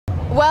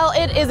Well,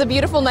 it is a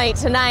beautiful night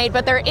tonight,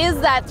 but there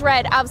is that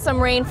threat of some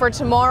rain for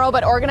tomorrow.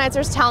 But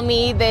organizers tell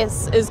me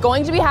this is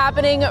going to be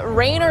happening,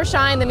 rain or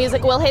shine. The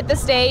music will hit the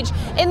stage.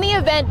 In the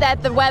event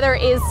that the weather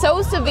is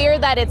so severe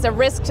that it's a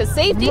risk to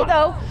safety,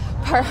 though,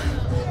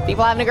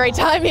 people having a great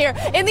time here.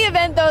 In the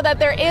event, though, that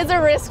there is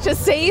a risk to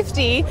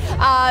safety,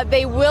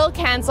 they will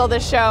cancel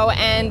the show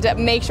and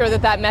make sure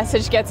that that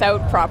message gets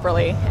out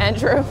properly.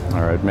 Andrew?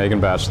 All right, Megan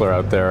Batchelor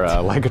out there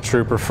like a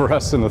trooper for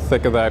us in the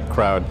thick of that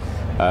crowd.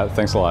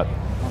 Thanks a lot.